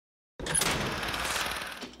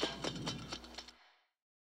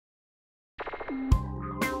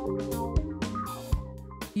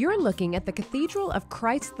You're looking at the Cathedral of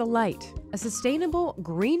Christ the Light, a sustainable,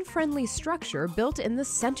 green-friendly structure built in the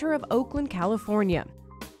center of Oakland, California.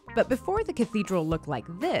 But before the cathedral looked like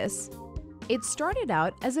this, it started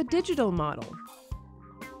out as a digital model.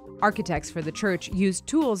 Architects for the church used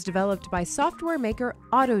tools developed by software maker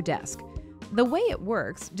Autodesk. The way it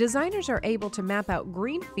works, designers are able to map out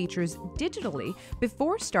green features digitally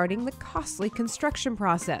before starting the costly construction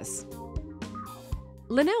process.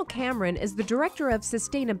 Linnell Cameron is the Director of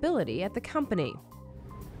Sustainability at the company.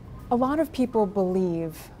 A lot of people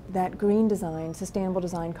believe that green design, sustainable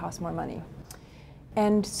design, costs more money.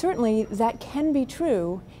 And certainly that can be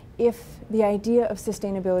true if the idea of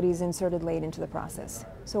sustainability is inserted late into the process.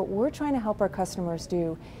 So what we're trying to help our customers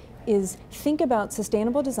do is think about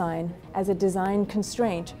sustainable design as a design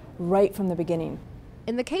constraint right from the beginning.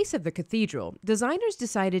 In the case of the cathedral, designers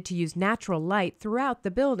decided to use natural light throughout the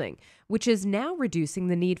building, which is now reducing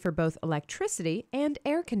the need for both electricity and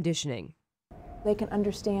air conditioning. They can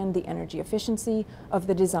understand the energy efficiency of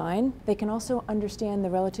the design. They can also understand the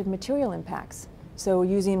relative material impacts. So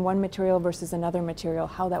using one material versus another material,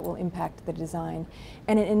 how that will impact the design.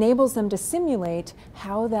 And it enables them to simulate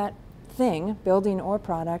how that thing, building or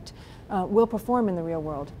product, will perform in the real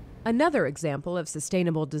world. Another example of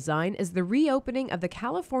sustainable design is the reopening of the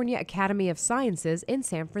California Academy of Sciences in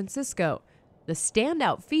San Francisco. The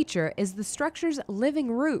standout feature is the structure's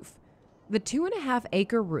living roof. The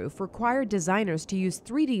 2.5-acre roof required designers to use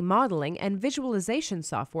 3D modeling and visualization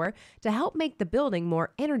software to help make the building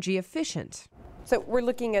more energy efficient. So we're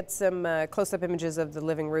looking at some close-up images of the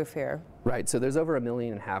living roof here. Right, so there's over 1.5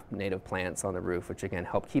 million native plants on the roof, which again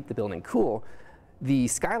help keep the building cool. The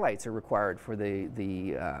skylights are required for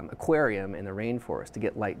the aquarium and the rainforest to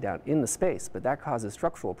get light down in the space, but that causes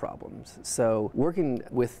structural problems. So working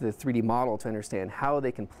with the 3D model to understand how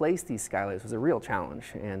they can place these skylights was a real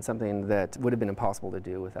challenge and something that would have been impossible to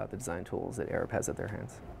do without the design tools that Arab has at their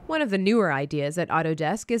hands. One of the newer ideas at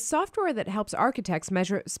Autodesk is software that helps architects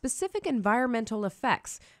measure specific environmental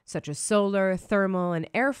effects, such as solar, thermal, and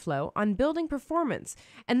airflow on building performance,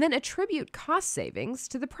 and then attribute cost savings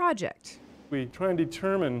to the project. We try and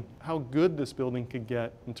determine how good this building could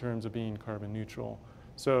get in terms of being carbon neutral.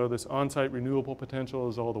 So this on-site renewable potential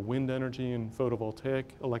is all the wind energy and photovoltaic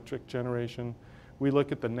electric generation. We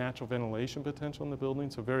look at the natural ventilation potential in the building,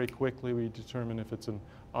 so very quickly we determine if it's an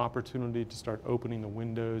opportunity to start opening the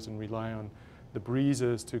windows and rely on the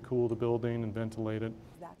breezes to cool the building and ventilate it.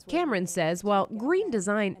 Cameron says while green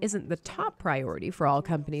design isn't the top priority for all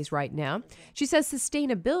companies right now, she says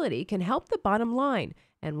sustainability can help the bottom line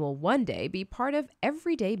and will one day be part of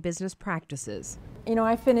everyday business practices. You know,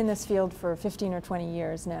 I've been in this field for 15 or 20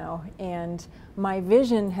 years now, and my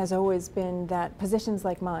vision has always been that positions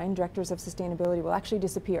like mine, directors of sustainability, will actually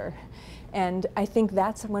disappear. And I think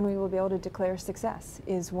that's when we will be able to declare success,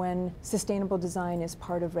 is when sustainable design is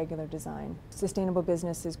part of regular design. Sustainable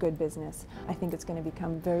business is good business. I think it's going to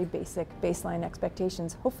become very basic, baseline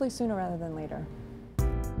expectations, hopefully sooner rather than later.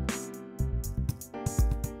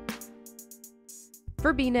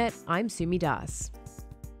 For BNet, I'm Sumi Das.